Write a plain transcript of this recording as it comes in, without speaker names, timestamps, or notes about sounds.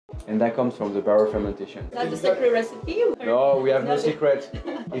and that comes from the barrel fermentation. Not a secret recipe? No, we have no secret.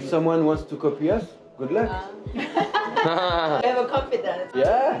 If someone wants to copy us, good luck. I have a confidence.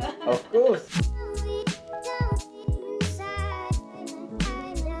 Yeah, of course.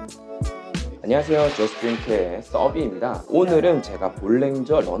 안녕하세요. 저스트링크의 서비입니다. 오늘은 제가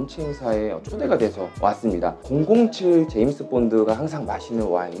볼랭저 런치 행사에 초대가 돼서 왔습니다. 007 제임스 본드가 항상 마시는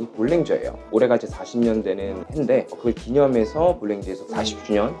와인이 볼랭저예요. 올해가 이제 40년 되는 해인데 그걸 기념해서 볼랭저에서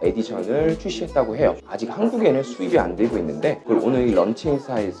 40주년 에디션을 출시했다고 해요. 아직 한국에는 수입이 안 되고 있는데 그걸 오늘 이 런치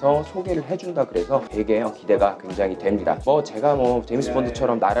행사에서 소개를 해준다 그래서 되게 기대가 굉장히 됩니다. 제가 제임스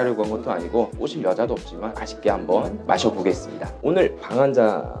본드처럼 나라를 구한 것도 아니고 꼬실 여자도 없지만 맛있게 한번 마셔보겠습니다. 오늘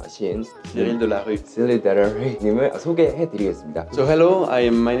방한자신 Cyril de la Rue. Cyril de la Rue 님을 소개해드리겠습니다. So hello,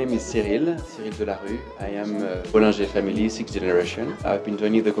 my name is Cyril de la Rue. I am Bollinger family, 6th generation. I've been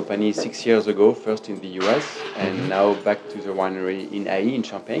joining the company 6 years ago, first in the US and now back to the winery in Haï in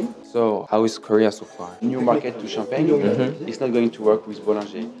Champagne. So how is Korea so far? New market to Champagne. It's not going to work with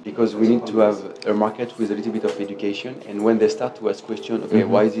Bollinger because we need to have a market with a little bit of education, and when they start to ask questions, okay,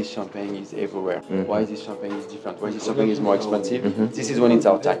 why this champagne is everywhere? Why this champagne is different? Why this champagne is more expensive? This is when it's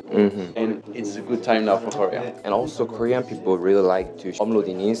our time. And it's a good time now for Korea. And also Korean people really like to upload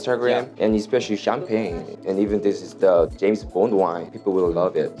in Instagram and especially champagne. And even this is the James Bond wine. People will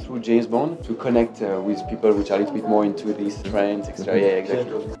love it. Through James Bond to connect with people which are a little bit more into these trends, etc. Yeah,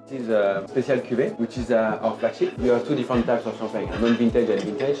 exactly. This is a special Cuvee, which is our flagship. We have two different types of champagne, non-vintage and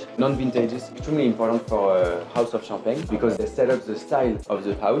vintage. Non-vintage is extremely important for a house of champagne because they set up the style of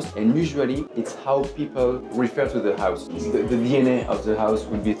the house, and usually it's how people refer to the house. The DNA of the house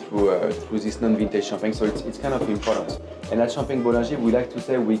will be through this non-vintage champagne, so it's kind of important. And at Champagne Bollinger, we like to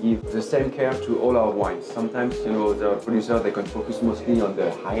say we give the same care to all our wines. Sometimes, the producers, they can focus mostly on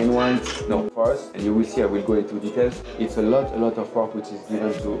the high-end wines. No, for us, and you will see, I will go into details, it's a lot of work which is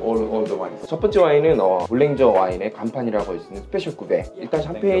given to all the wines. 첫 번째 와인은 볼랭저 와인의 간판이라고 할 수 있는 스페셜 쿠베. 일단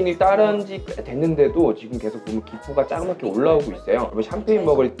샴페인이 따른 지 꽤 됐는데도 지금 계속 보면 기포가 자그맣게 올라오고 있어요. 그리고 샴페인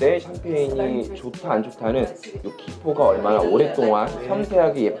먹을 때 샴페인이 좋다 안 좋다는 이 기포가 얼마나 오랫동안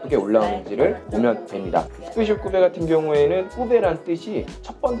섬세하게 예쁘게 올라오는지를 보면 됩니다. 스페셜 쿠베 같은 경우에는 쿠베란 뜻이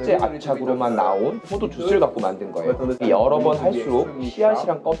첫 번째 압착으로만 나온 포도 주스를 갖고 만든 거예요. 여러 번 할수록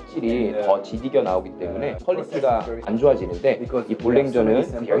씨앗이랑 껍질이 더 지디겨 나오기 때문에 퀄리티가 안 좋아지는데 이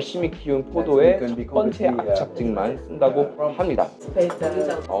볼랭저는 열심히 키운 포도의 첫 번째 압착증만 쓴다고 합니다.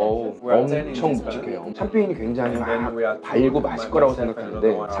 엄청 묵직해요. 샴페인이 굉장히 막 달고 맛있을 거라고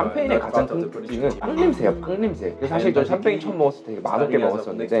생각하는데 샴페인의 가장 큰 특징은 빵 냄새예요. 빵 냄새. 사실 전 샴페인 처음 먹었을 때 되게 맛없게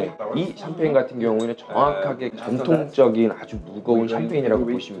먹었었는데 이 샴페인 같은 경우에는 정확하게 전통적인 아주 무거운 샴페인이라고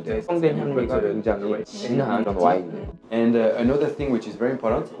보시면 돼요. 성된 향미가 굉장히 진한 그런 와인이에요. And another thing which is very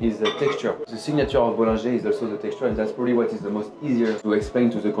important is the texture. The signature of Bollinger is also the texture, and that's probably what is the most easier to explain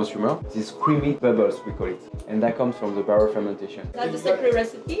to the consumer. These creamy bubbles, we call it, and that comes from the barrel fermentation. Not a secret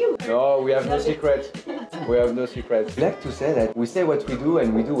recipe? No, we have no secret. We have no secret. We like to say that we say what we do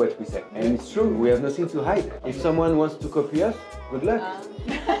and we do what we say, and it's true. We have nothing to hide. If someone wants to copy us, good luck.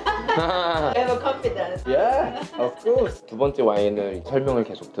 I have a confidence. Yeah, of course. 두 번째 와인을 설명을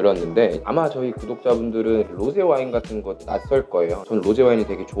계속 들었는데 아마 저희 구독자분들은 로제 와인 같은 거 낯설 거예요. 저는 로제 와인을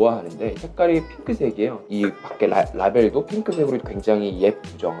되게 좋아하는데 색깔이 핑크색이에요. 이 밖에 라벨도 핑크색으로 굉장히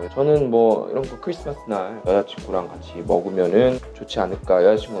예쁘죠. 저는 이런 거 크리스마스 날 여자친구랑 같이 먹으면은 좋지 않을까.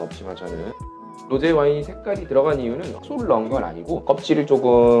 여자친구는 없지만 저는 로제 와인 색깔이 들어간 이유는 소를 넣은 건 아니고 껍질을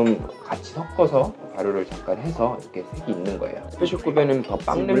조금 같이 섞어서 발효를 잠깐 해서 이렇게 색이 있는 거예요. 스페셜 쿠베는 더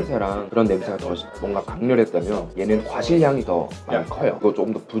빵 냄새랑 그런 냄새가 더 뭔가 강렬했다면 얘는 과실 향이 더 많이 커요. 그리고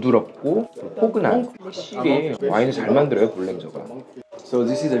조금 더 부드럽고 포근한. 확실히 와인을 잘 만들어요, 볼랭저가. So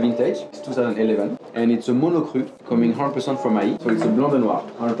this is a vintage, it's 2011, and it's a mono cru coming 100% from Haï. So it's a blanc de noir,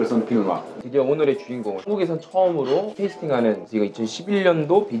 100% pinot noir. 드디어 오늘의 주인공은 한국에선 처음으로 테이스팅하는 지금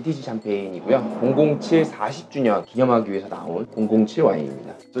 2011년도 빈티지 샴페인이고요. 007 40주년 기념하기 위해서 나온 007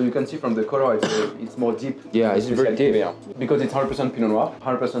 와인입니다. So you can see from the color, it's more deep. Yeah, it's very deep. Because it's 100% pinot noir,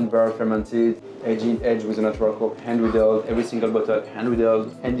 100% barrel fermented, aged with a natural cork, hand whittled, every single bottle hand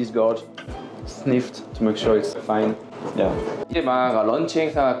whittled, hand disgorged, sniffed to make sure it's fine. Yeah. 이제 막 런치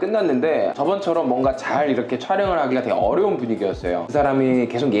행사가 끝났는데 저번처럼 뭔가 잘 이렇게 촬영을 하기가 되게 어려운 분위기였어요. 그 사람이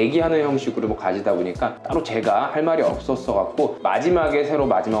계속 얘기하는 형식으로 가지다 보니까 따로 제가 할 말이 없었어 갖고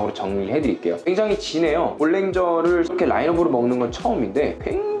마지막으로 정리를 해드릴게요. 굉장히 진해요. 볼랭저를 이렇게 라인업으로 먹는 건 처음인데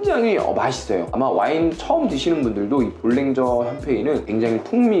굉장히 맛있어요. 아마 와인 처음 드시는 분들도 이 볼랭저 샴페인은 굉장히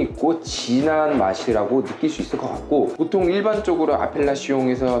풍미 있고 진한 맛이라고 느낄 수 있을 것 같고, 보통 일반적으로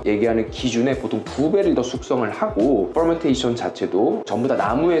아펠라시옹에서 얘기하는 기준에 보통 2배를 더 숙성을 하고 퍼멘테이션 자체도 전부 다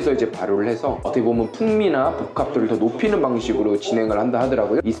나무에서 이제 발효를 해서 어떻게 보면 풍미나 복합도를 더 높이는 방식으로 진행을 한다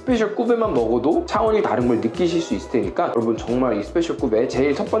하더라고요. 이 스페셜 쿠베만 먹어도 차원이 다른 걸 느끼실 수 있을 테니까 여러분 정말 이 스페셜 쿠베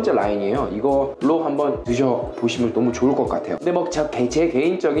제일 첫 번째 라인이에요. 이걸로 한번 드셔보시면 너무 좋을 것 같아요. 근데 뭐 제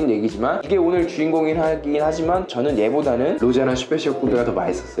개인적인 얘기지만 이게 오늘 주인공이긴 하지만 저는 얘보다는 로제나 스페셜 쿠베가 더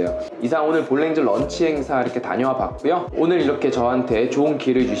맛있었어요. 이상 오늘 볼랭저 런치 행사 이렇게 다녀와 봤고요. 오늘 이렇게 저한테 좋은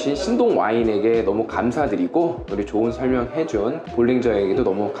기회를 주신 신동 와인에게 너무 감사드리고 우리 좋은 설명해준 볼링저에게도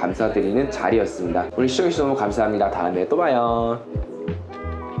너무 감사드리는 자리였습니다. 오늘 시청해주셔서 너무 감사합니다. 다음에 또 봐요.